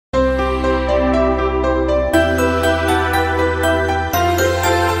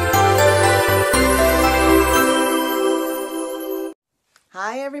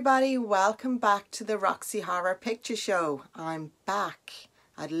Hi everybody, welcome back to the Roxy Horror Picture Show. I'm back.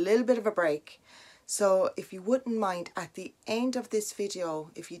 I had a little bit of a break. So if you wouldn't mind, at the end of this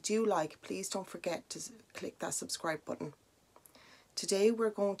video, if you do like, please don't forget to click that subscribe button. Today we're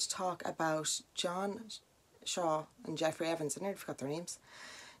going to talk about John Shaw and Geoffrey Evans. I nearly forgot their names.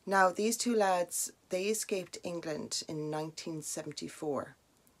 Now these two lads, they escaped England in 1974.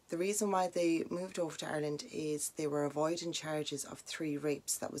 The reason why they moved over to Ireland is they were avoiding charges of 3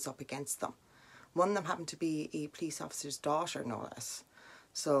 rapes that was up against them. One of them happened to be a police officer's daughter, no less.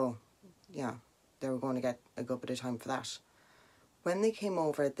 So, yeah, they were going to get a good bit of time for that. When they came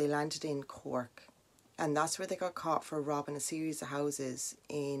over, they landed in Cork. And that's where they got caught for robbing a series of houses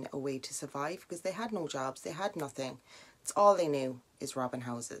in a way to survive, because they had no jobs, they had nothing. It's all they knew is robbing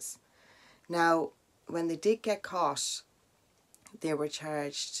houses. Now, when they did get caught, they were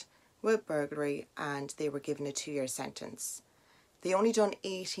charged with burglary and they were given a 2-year sentence. They only done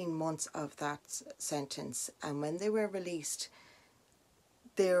 18 months of that sentence, and when they were released,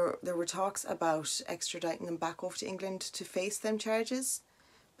 there were talks about extraditing them back over to England to face them charges.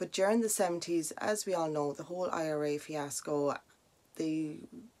 But during the 70s, as we all know, the whole IRA fiasco, they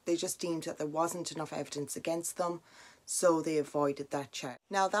just deemed that there wasn't enough evidence against them, so they avoided that charge.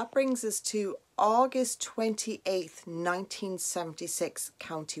 Now that brings us to August 28th, 1976,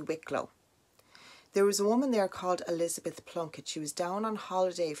 County Wicklow. There was a woman there called Elizabeth Plunkett. She was down on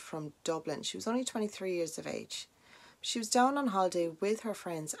holiday from Dublin. She was only 23 years of age. She was down on holiday with her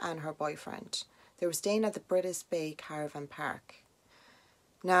friends and her boyfriend. They were staying at the British Bay Caravan Park.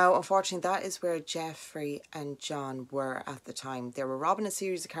 Now, unfortunately, that is where Geoffrey and John were at the time. They were robbing a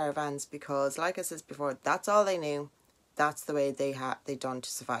series of caravans because, like I said before, that's all they knew. That's the way they'd done to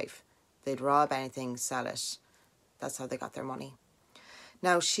survive. They'd rob anything, sell it. That's how they got their money.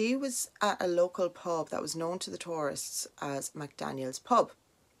 Now, she was at a local pub that was known to the tourists as McDaniel's Pub.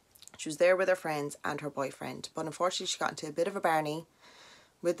 She was there with her friends and her boyfriend, but unfortunately she got into a bit of a barney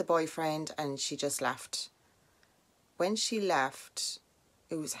with the boyfriend and she just left. When she left,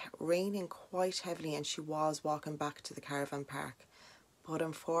 it was raining quite heavily and she was walking back to the caravan park. But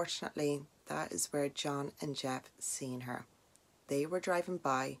unfortunately, that is where John and Jeff seen her. They were driving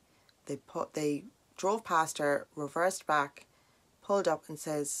by, they drove past her, reversed back, pulled up and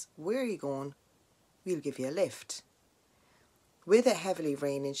says, "Where are you going? We'll give you a lift." With it heavily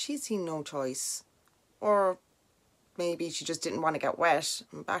raining, she'd seen no choice. Or maybe she just didn't want to get wet.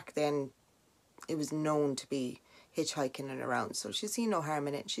 And back then, it was known to be hitchhiking and around. So she'd seen no harm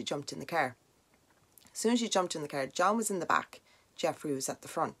in it and she jumped in the car. As soon as she jumped in the car, John was in the back. Geoffrey was at the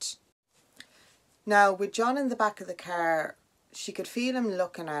front. Now, with John in the back of the car, she could feel him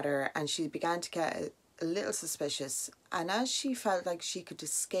looking at her and she began to get a little suspicious. And as she felt like she could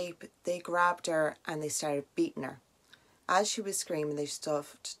escape, they grabbed her and they started beating her. As she was screaming, they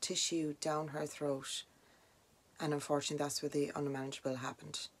stuffed tissue down her throat. And unfortunately, that's where the unmanageable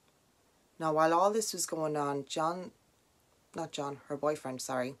happened. Now, while all this was going on, her boyfriend,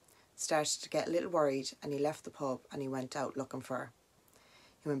 started to get a little worried and he left the pub and he went out looking for her.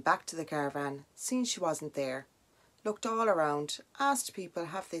 He went back to the caravan, seen she wasn't there, looked all around, asked people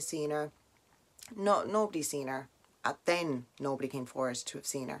have they seen her. No, nobody seen her. Then nobody came forward to have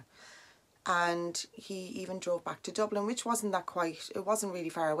seen her. And he even drove back to Dublin, which it wasn't really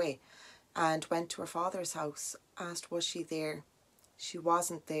far away, and went to her father's house, asked was she there. She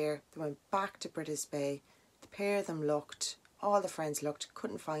wasn't there. They went back to British Bay. The pair of them looked, all the friends looked,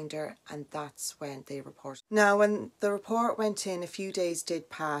 couldn't find her, and that's when they reported. Now, when the report went in, a few days did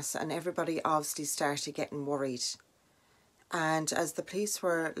pass and everybody obviously started getting worried. And as the police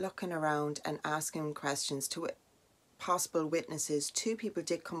were looking around and asking questions to possible witnesses, 2 people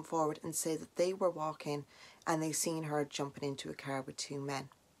did come forward and say that they were walking and they seen her jumping into a car with 2 men.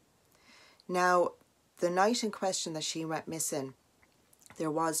 Now, the night in question that she went missing, there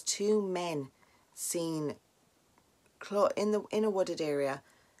was 2 men seen in a wooded area,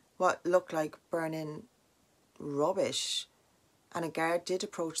 what looked like burning rubbish, and a guard did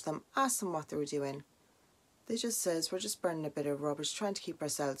approach them, ask them what they were doing. They just says, "We're just burning a bit of rubbish, trying to keep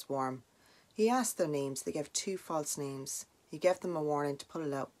ourselves warm." He asked their names. They gave 2 false names. He gave them a warning to pull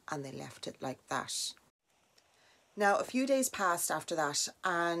it out and they left it like that. Now, a few days passed after that,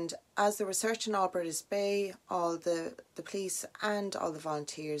 and as they were searching all British Bay, all the police and all the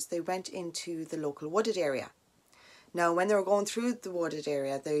volunteers, they went into the local wooded area. Now, when they were going through the wooded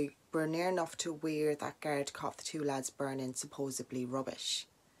area, they were near enough to where that guard caught the 2 lads burning supposedly rubbish.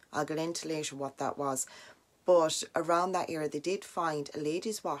 I'll get into later what that was. But around that area, they did find a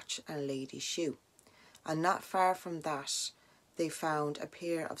lady's watch and a lady's shoe. And not far from that, they found a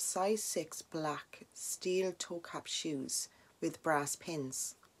pair of size 6 black steel toe-cap shoes with brass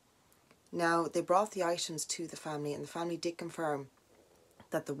pins. Now, they brought the items to the family, and the family did confirm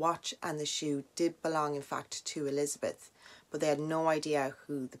that the watch and the shoe did belong in fact to Elizabeth, but they had no idea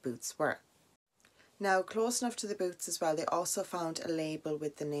who the boots were. Now, close enough to the boots as well, they also found a label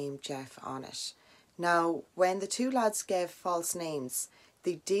with the name Jeff on it. Now, when the two lads gave false names,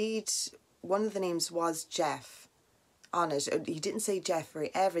 one of the names was Jeff on it. He didn't say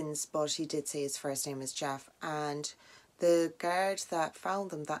Geoffrey Evans, but he did say his first name is Jeff, and the guard that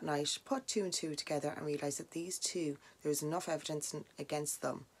found them that night put two and two together and realised that these two, there was enough evidence against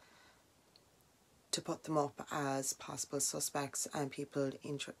them to put them up as possible suspects and people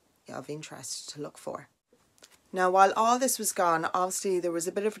of interest to look for. Now, while all this was gone, obviously there was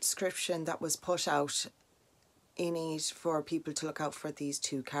a bit of a description that was put out in it for people to look out for these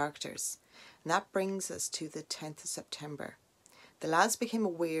two characters. And that brings us to the 10th of September. The lads became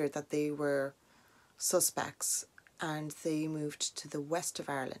aware that they were suspects, and they moved to the west of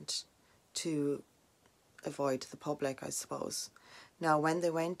Ireland to avoid the public, I suppose. Now, when they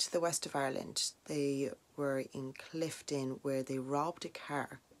went to the west of Ireland, they were in Clifton, where they robbed a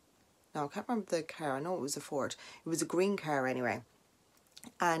car. Now, I can't remember the car. I know it was a Ford. It was a green car anyway.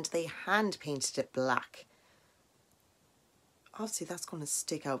 And they hand painted it black. Obviously, that's going to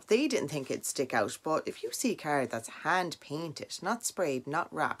stick out. They didn't think it'd stick out, but if you see a car that's hand painted, not sprayed,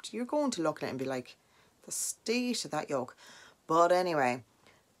 not wrapped, you're going to look at it and be like, the state of that yoke. But anyway,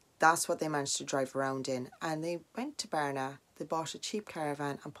 that's what they managed to drive around in. And they went to Barna, they bought a cheap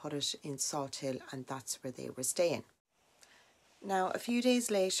caravan and put it in Salt Hill, and that's where they were staying. Now, a few days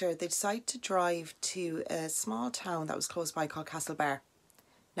later, they decided to drive to a small town that was close by called Castlebar.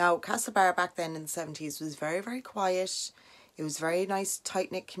 Now, Castlebar back then in the 70s was very, very quiet. It was a very nice,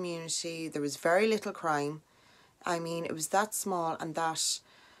 tight-knit community. There was very little crime. I mean, it was that small and that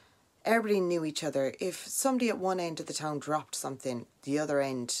everybody knew each other. If somebody at one end of the town dropped something, the other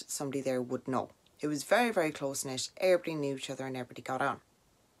end, somebody there would know. It was very, very close-knit. Everybody knew each other and everybody got on.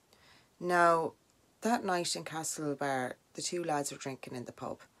 Now, that night in Castlebar, the two lads were drinking in the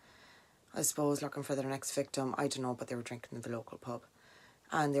pub. I suppose looking for their next victim. I don't know, but they were drinking in the local pub.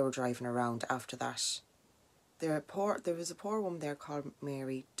 And they were driving around after that. There was a poor woman there called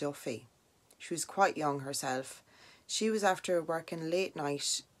Mary Duffy. She was quite young herself. She was after working late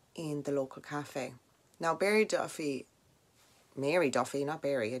night in the local cafe. Now, Mary Duffy, not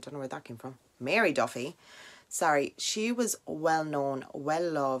Barry, I don't know where that came from. Mary Duffy, sorry, she was well known, well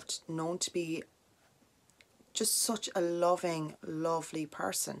loved, known to be just such a loving, lovely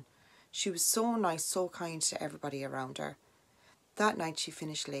person. She was so nice, so kind to everybody around her. That night she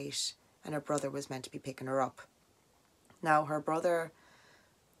finished late and her brother was meant to be picking her up. Now, her brother,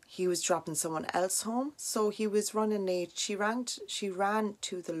 he was dropping someone else home, so he was running late. She ran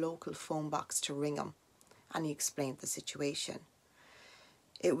to the local phone box to ring him, and he explained the situation.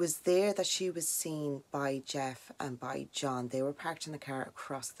 It was there that she was seen by Jeff and by John. They were parked in the car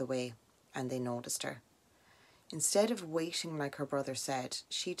across the way, and they noticed her. Instead of waiting like her brother said,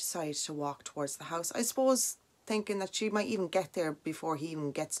 she decided to walk towards the house. I suppose thinking that she might even get there before he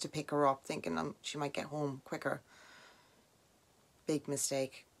even gets to pick her up, thinking she might get home quicker. Big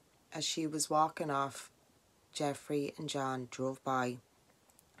mistake. As she was walking off, Geoffrey and John drove by.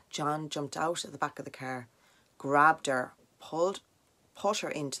 John jumped out of the back of the car, grabbed her, put her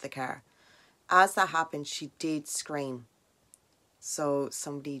into the car. As that happened, she did scream. So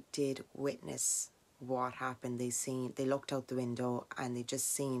somebody did witness what happened. They looked out the window and they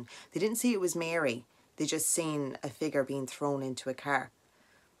didn't see it was Mary. They just seen a figure being thrown into a car.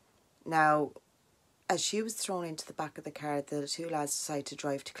 Now, as she was thrown into the back of the car, the two lads decided to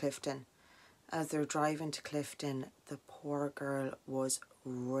drive to Clifton. As they're driving to Clifton, the poor girl was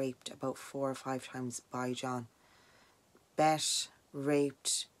raped about 4 or 5 times by John. Bet,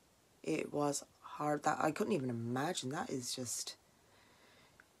 raped. It was hard. That I couldn't even imagine. That is just...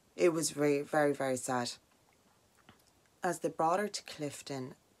 It was very, very, very sad. As they brought her to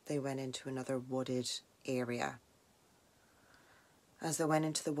Clifton, they went into another wooded area. As they went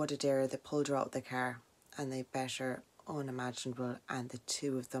into the wooded area, they pulled her out of the car and they bet her unimaginable, and the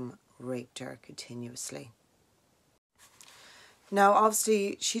two of them raped her continuously. Now,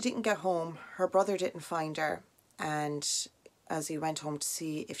 obviously, she didn't get home. Her brother didn't find her, and as he went home to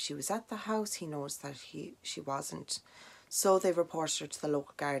see if she was at the house, he noticed that she wasn't. So they reported her to the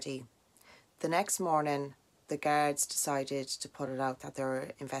local Gardaí. The next morning, the guards decided to put it out that they were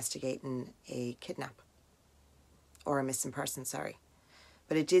investigating a kidnap. Or a missing person, sorry.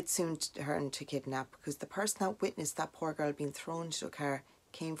 But it did soon turn to kidnap, because the person that witnessed that poor girl being thrown into a car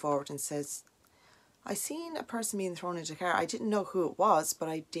came forward and says, I seen a person being thrown into a car. I didn't know who it was, but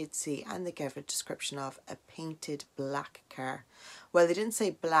I did see, and they gave a description of a painted black car. Well, they didn't say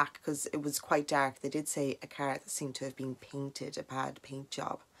black because it was quite dark. They did say a car that seemed to have been painted, a bad paint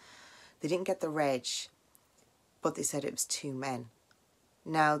job. They didn't get the reg, but they said it was 2 men.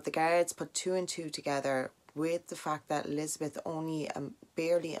 Now, the guards put 2 and 2 together with the fact that Elizabeth only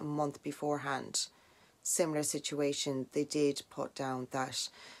barely a month beforehand, similar situation, they did put down that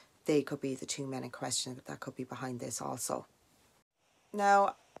they could be the 2 men in question that could be behind this also.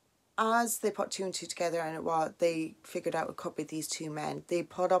 Now, as they put 2 and 2 together and they figured out it could be these 2 men, they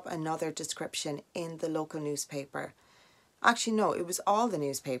put up another description in the local newspaper. Actually, no, it was all the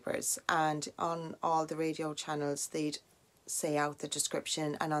newspapers, and on all the radio channels they'd say out the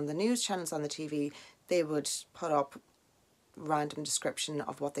description, and on the news channels on the TV they would put up random description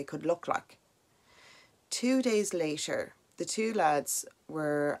of what they could look like. 2 days later, the 2 lads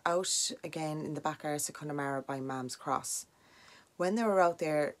were out again in the back arse of Connemara by Mam's Cross. When they were out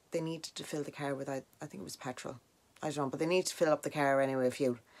there, they needed to fill the car with, I think it was petrol. I don't know, but they needed to fill up the car anyway with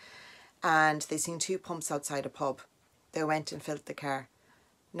fuel. And they seen 2 pumps outside a pub. They went and filled the car.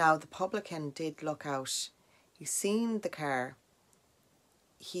 Now, the publican did look out. He seen the car.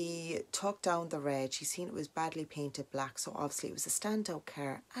 He took down the reg. He seen it was badly painted black, so obviously it was a standout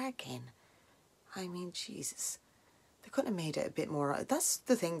car again. I mean, Jesus. They couldn't have made it a bit more. That's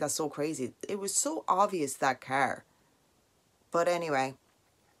the thing that's so crazy. It was so obvious, that car. But anyway,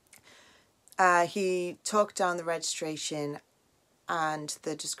 he took down the registration and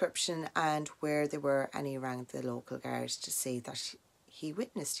the description and where they were, and he rang the local guards to say that he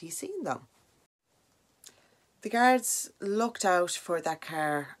seen them. The guards looked out for that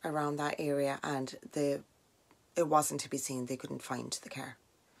car around that area, and it wasn't to be seen. They couldn't find the car.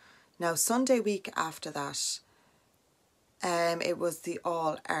 Now, Sunday week after that, it was the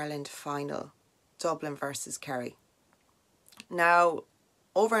All-Ireland final, Dublin versus Kerry. Now,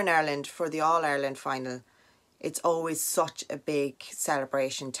 over in Ireland, for the All-Ireland final, it's always such a big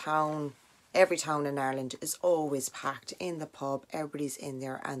celebration. Every town in Ireland is always packed in the pub. Everybody's in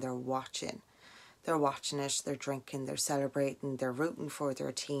there and they're watching. They're watching it, they're drinking, they're celebrating, they're rooting for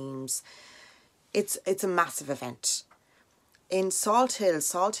their teams. It's a massive event. In Salt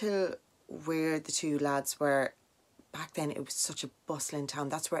Hill, where the 2 lads were, back then it was such a bustling town.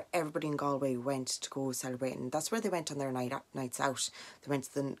 That's where everybody in Galway went to go celebrating. That's where they went on their nights out. They went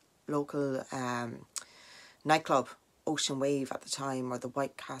to the local nightclub, Ocean Wave at the time, or the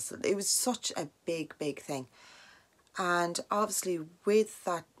White Castle. It was such a big thing. And obviously with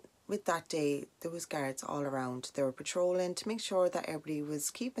that day, there was guards all around. They were patrolling to make sure that everybody was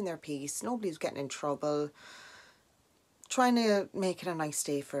keeping their peace. Nobody was getting in trouble. Trying to make it a nice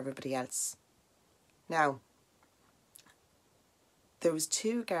day for everybody else. Now, there was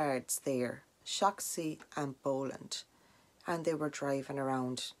 2 guards there, Shoxey and Boland, and they were driving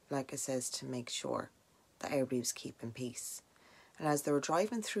around, like I says, to make sure that everybody was keeping peace. And as they were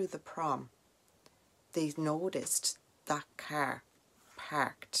driving through the prom, they noticed that car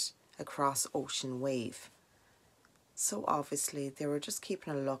parked across Ocean Wave. So obviously they were just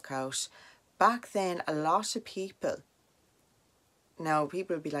keeping a lookout. Back then, a lot of people, now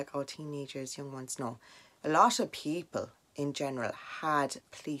people would be like, oh, teenagers, young ones, no. A lot of people in general had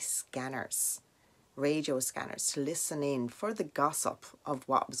police scanners, radio scanners, to listen in for the gossip of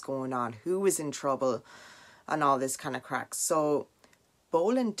what was going on, who was in trouble and all this kind of crack. So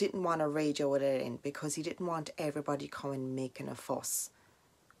Boland didn't want to radio it in because he didn't want everybody coming making a fuss,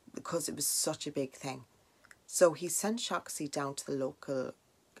 because it was such a big thing. So he sent Shoxey down to the local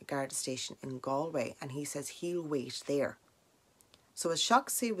Garda station in Galway, and he says he'll wait there. So as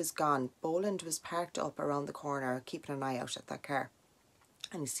Shoxey was gone, Boland was parked up around the corner keeping an eye out at that car,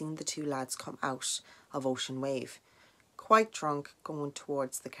 and he seen the 2 lads come out of Ocean Wave, quite drunk, going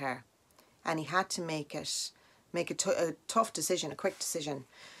towards the car. And he had to make a tough decision, a quick decision.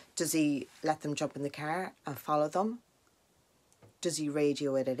 Does he let them jump in the car and follow them? Does he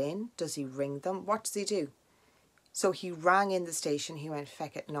radio it in? Does he ring them? What does he do? So he rang in the station. He went,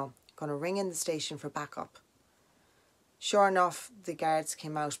 feck it, no, going to ring in the station for backup. Sure enough, the guards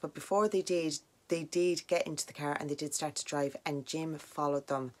came out, but before they did get into the car and they did start to drive, and Jim followed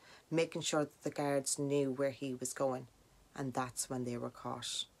them, making sure that the guards knew where he was going. And that's when they were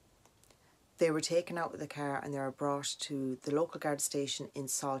caught. They were taken out of the car and they were brought to the local guard station in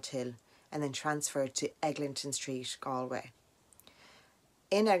Salt Hill and then transferred to Eglinton Street, Galway.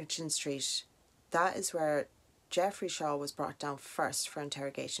 In Eglinton Street, that is where Geoffrey Shaw was brought down first for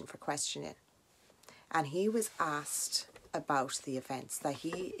interrogation, for questioning. And he was asked about the events, that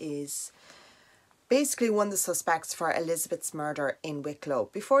he is basically one of the suspects for Elizabeth's murder in Wicklow.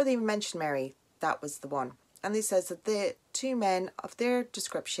 Before they even mentioned Mary, that was the one. And they says that the two men of their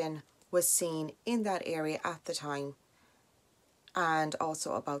description was seen in that area at the time, and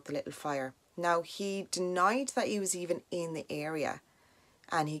also about the little fire. Now, he denied that he was even in the area,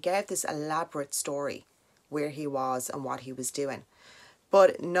 and he gave this elaborate story where he was and what he was doing.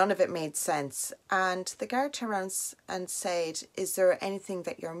 But none of it made sense. And the guard turned around and said, is there anything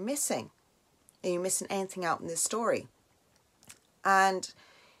that you're missing? Are you missing anything out in this story? And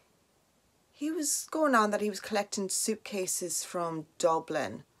he was going on that he was collecting suitcases from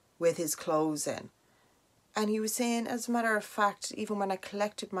Dublin with his clothes in. And he was saying, as a matter of fact, even when I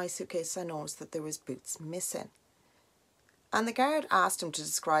collected my suitcase, I noticed that there was boots missing. And the guard asked him to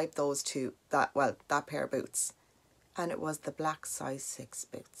describe those two, that pair of boots. And it was the black size 6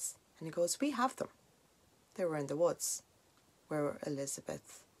 boots. And he goes, we have them. They were in the woods where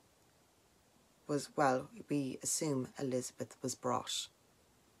Elizabeth was, well, we assume Elizabeth was brought.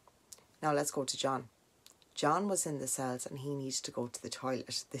 Now let's go to John. John was in the cells and he needed to go to the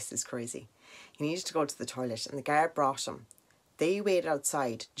toilet. This is crazy. He needed to go to the toilet and the guard brought him. They waited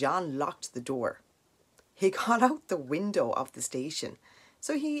outside. John locked the door. He got out the window of the station.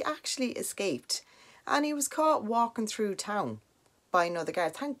 So he actually escaped. And he was caught walking through town by another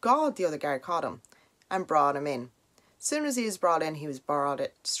guard. Thank God the other guard caught him and brought him in. As soon as he was brought in, he was brought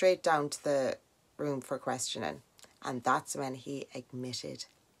straight down to the room for questioning. And that's when he admitted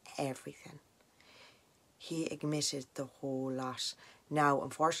everything. He admitted the whole lot. Now,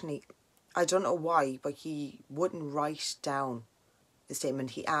 unfortunately, I don't know why, but he wouldn't write down the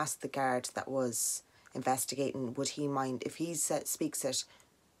statement. He asked the guard that was investigating, would he mind if he speaks it,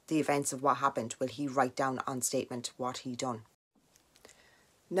 the events of what happened, will he write down on statement what he done?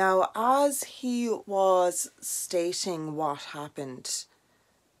 Now, as he was stating what happened,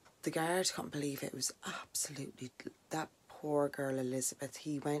 the guard couldn't believe it. It was absolutely, that poor girl Elizabeth.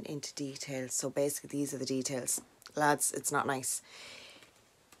 He went into detail. So basically these are the details. Lads, it's not nice.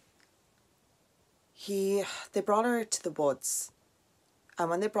 They brought her to the woods. And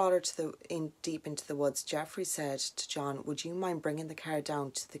when they brought her deep into the woods, Geoffrey said to John, would you mind bringing the car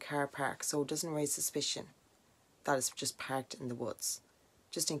down to the car park so it doesn't raise suspicion that it's just parked in the woods,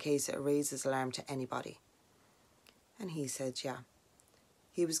 just in case it raises alarm to anybody? And he said, yeah.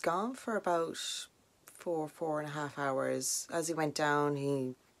 He was gone for about 4.5 hours. As he went down,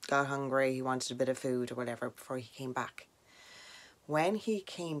 he got hungry, he wanted a bit of food or whatever before he came back. When he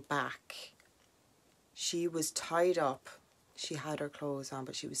came back, she was tied up. She had her clothes on,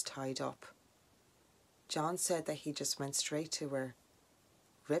 but she was tied up. John said that he just went straight to her,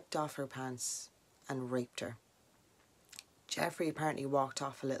 ripped off her pants and raped her. Geoffrey apparently walked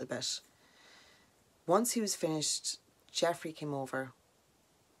off a little bit. Once he was finished, Geoffrey came over,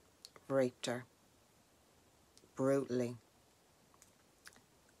 raped her brutally.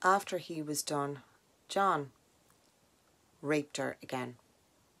 After he was done, John raped her again.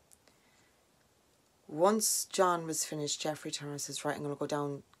 Once John was finished, Geoffrey turned around and says, right, I'm going to go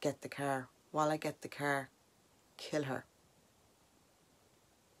down, get the car. While I get the car, kill her.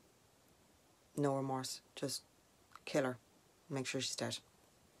 No remorse, just kill her. Make sure she's dead.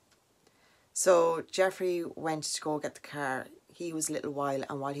 So Geoffrey went to go get the car. He was a little while,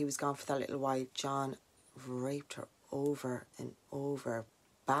 and while he was gone for that little while, John raped her over and over,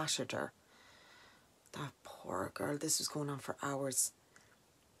 battered her. That poor girl, this was going on for hours.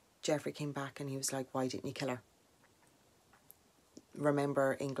 Geoffrey came back and he was like, why didn't you kill her?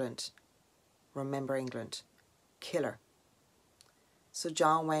 Remember England. Remember England. Kill her. So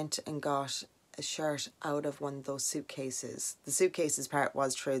John went and got a shirt out of one of those suitcases. The suitcases part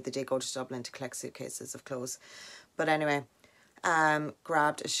was true. They did go to Dublin to collect suitcases of clothes. But anyway,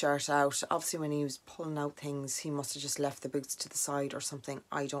 grabbed a shirt out. Obviously when he was pulling out things, he must have just left the boots to the side or something.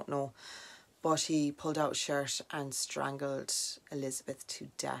 I don't know. But he pulled out a shirt and strangled Elizabeth to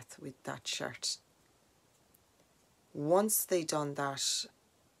death with that shirt. Once they done that,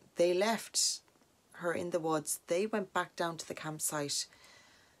 they left her in the woods. They went back down to the campsite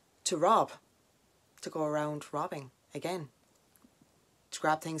to rob, to go around robbing again. To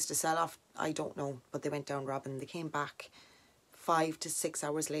grab things to sell off, I don't know. But they went down robbing. They came back 5 to 6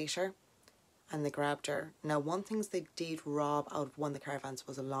 hours later and they grabbed her. Now, one thing they did rob out of one of the caravans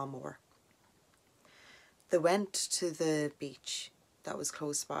was a lawnmower. They went to the beach that was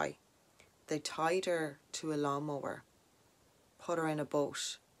close by. They tied her to a lawnmower, put her in a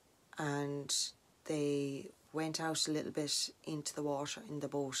boat, and they went out a little bit into the water in the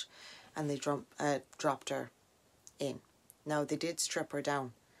boat and they dropped her in. Now, they did strip her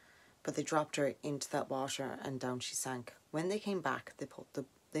down, but they dropped her into that water and down she sank. When they came back, they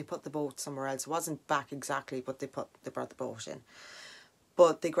put the boat somewhere else. It wasn't back exactly, but they brought the boat in.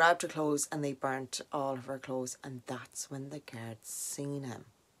 But they grabbed her clothes and they burnt all of her clothes, and that's when the guards seen him.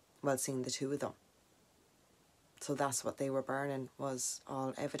 Well, seen the two of them. So that's what they were burning, was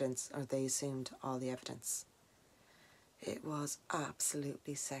all evidence, or they assumed all the evidence. It was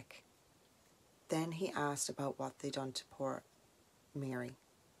absolutely sick. Then he asked about what they'd done to poor Mary.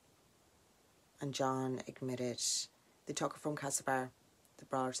 And John admitted they took her from Castlebar, they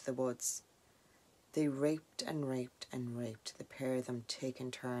brought her to the woods. They raped and raped and raped, the pair of them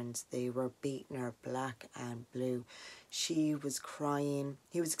taking turns. They were beating her black and blue. She was crying.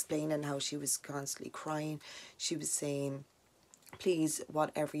 He was explaining how she was constantly crying. She was saying, please,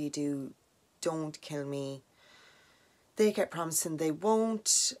 whatever you do, don't kill me. They kept promising they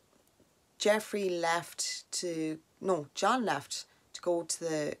won't. John left to go to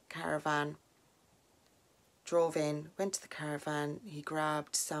the caravan. Drove in, went to the caravan, he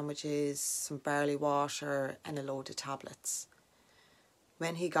grabbed sandwiches, some barley water and a load of tablets.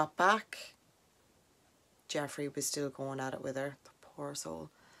 When he got back, Geoffrey was still going at it with her, the poor soul.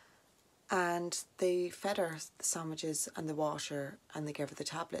 And they fed her the sandwiches and the water and they gave her the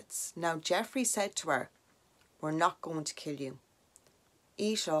tablets. Now Geoffrey said to her, we're not going to kill you.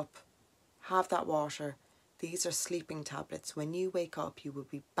 Eat up, have that water. These are sleeping tablets. When you wake up, you will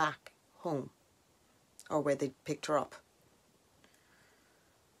be back home. Or where they picked her up.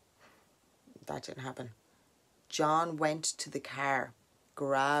 That didn't happen. John went to the car,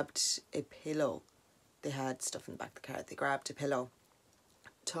 grabbed a pillow. They had stuff in the back of the car. They grabbed a pillow,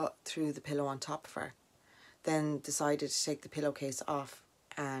 threw the pillow on top of her, then decided to take the pillowcase off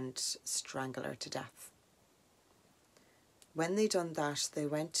and strangle her to death. When they done that, they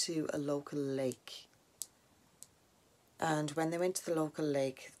went to a local lake. And when they went to the local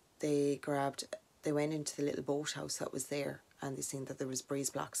lake, they went into the little boathouse that was there, and they seen that there was breeze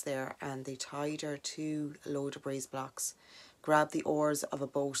blocks there, and they tied her to a load of breeze blocks, grabbed the oars of a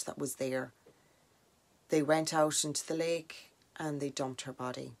boat that was there. They went out into the lake and they dumped her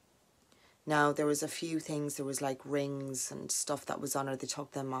body. Now there was a few things, there was like rings and stuff that was on her. They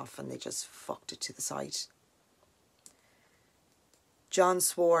took them off and they just fucked it to the side. John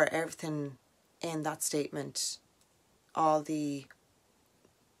swore everything in that statement,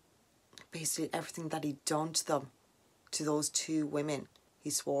 basically everything that he'd done to them, to those two women, he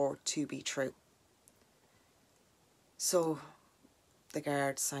swore to be true. So the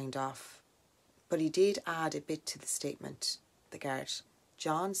guard signed off. But he did add a bit to the statement, the guard.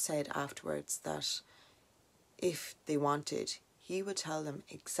 John said afterwards that if they wanted, he would tell them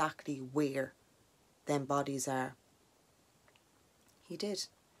exactly where them bodies are. He did.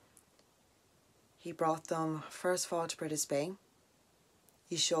 He brought them, first of all, to British Bay.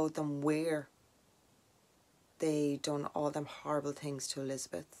 He showed them where they done all them horrible things to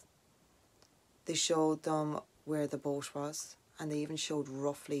Elizabeth. They showed them where the boat was, and they even showed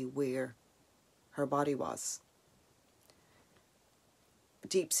roughly where her body was.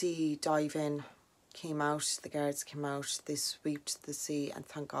 Deep sea diving came out, the guards came out, they swept the sea, and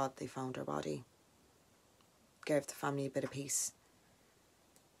thank God they found her body. Gave the family a bit of peace.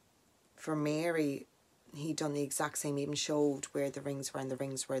 For Mary, he done the exact same, even showed where the rings were, and the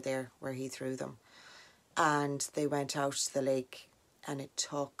rings were there where he threw them. And they went out to the lake, and it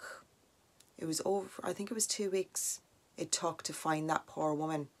was over, I think it was 2 weeks it took to find that poor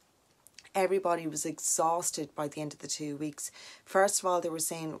woman. Everybody was exhausted by the end of the 2 weeks. First of all, they were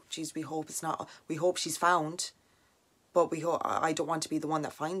saying, geez, we hope she's found, but I don't want to be the one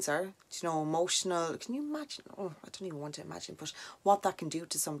that finds her. You know, emotional. Can you imagine? Oh, I don't even want to imagine, but what that can do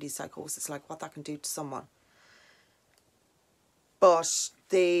to somebody's psychosis, like what that can do to someone. But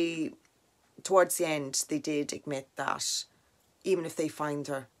towards the end, they did admit that even if they find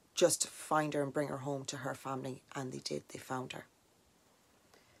her, just find her and bring her home to her family. And they did, they found her.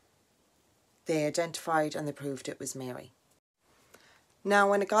 They identified and they proved it was Mary. Now,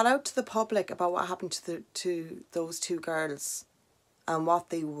 when it got out to the public about what happened to those two girls and what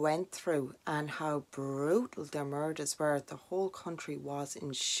they went through and how brutal their murders were, the whole country was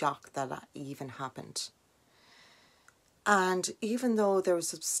in shock that that even happened. And even though there was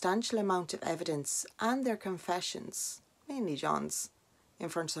a substantial amount of evidence and their confessions, mainly John's, in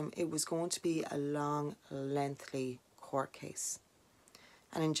front of them, it was going to be a long, lengthy court case.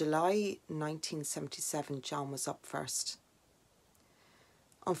 And in July 1977, John was up first.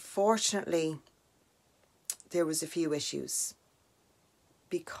 Unfortunately, there was a few issues.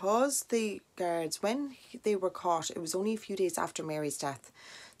 Because the guards, when they were caught, it was only a few days after Mary's death.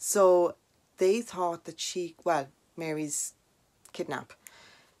 So they thought that Mary's kidnap.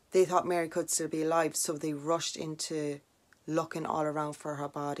 They thought Mary could still be alive, so they rushed into looking all around for her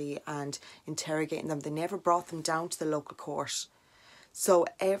body and interrogating them. They never brought them down to the local court. So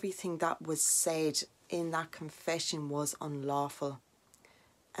everything that was said in that confession was unlawful.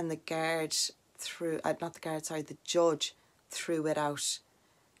 And the guard the judge threw it out.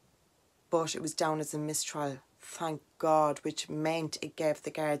 But it was down as a mistrial, thank God, which meant it gave the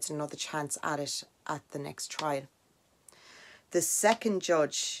guards another chance at it at the next trial. The second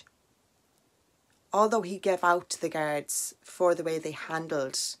judge, although he gave out to the guards for the way they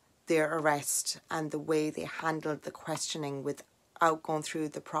handled their arrest and the way they handled the questioning without going through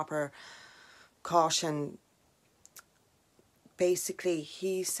the proper caution, basically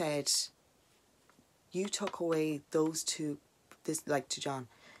he said, you took away those two, to John,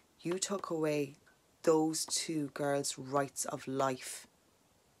 you took away those two girls' rights of life.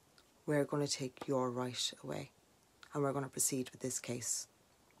 We're going to take your right away and we're going to proceed with this case.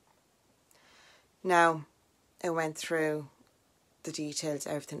 Now, it went through the details,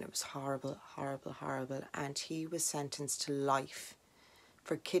 everything. It was horrible, horrible, horrible. And he was sentenced to life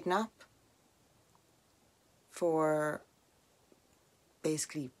for kidnap, for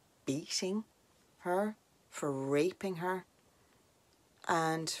basically beating her, for raping her,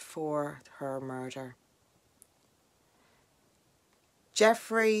 and for her murder.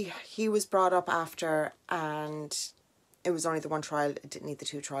 Geoffrey, he was brought up after, and it was only the one trial. It didn't need the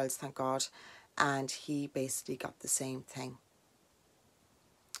two trials, thank God. And he basically got the same thing.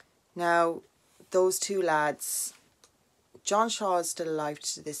 Now, those two lads, John Shaw is still alive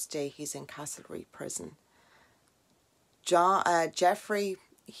to this day. He's in Castlereagh prison. Geoffrey,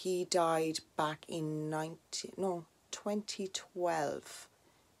 he died back in 2012.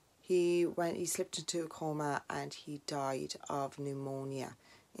 He slipped into a coma and he died of pneumonia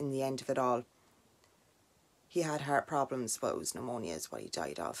in the end of it all. He had heart problems, but it was pneumonia is what he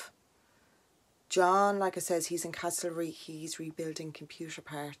died of. John, like I says, he's in Castlereagh. He's rebuilding computer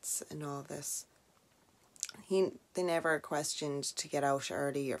parts and all this. They never questioned to get out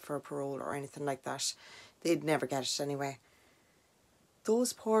early or for parole or anything like that. They'd never get it anyway.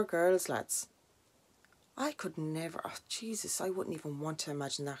 Those poor girls, lads. I could never, oh Jesus, I wouldn't even want to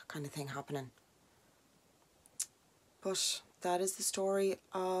imagine that kind of thing happening. But that is the story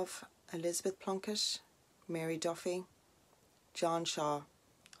of Elizabeth Plunkett, Mary Duffy, John Shaw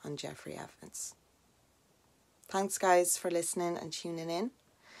and Geoffrey Evans. Thanks guys for listening and tuning in.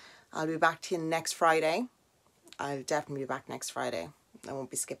 I'll be back to you next Friday. I'll definitely be back next Friday. I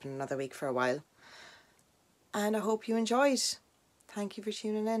won't be skipping another week for a while. And I hope you enjoyed. Thank you for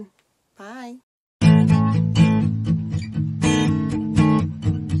tuning in. Bye.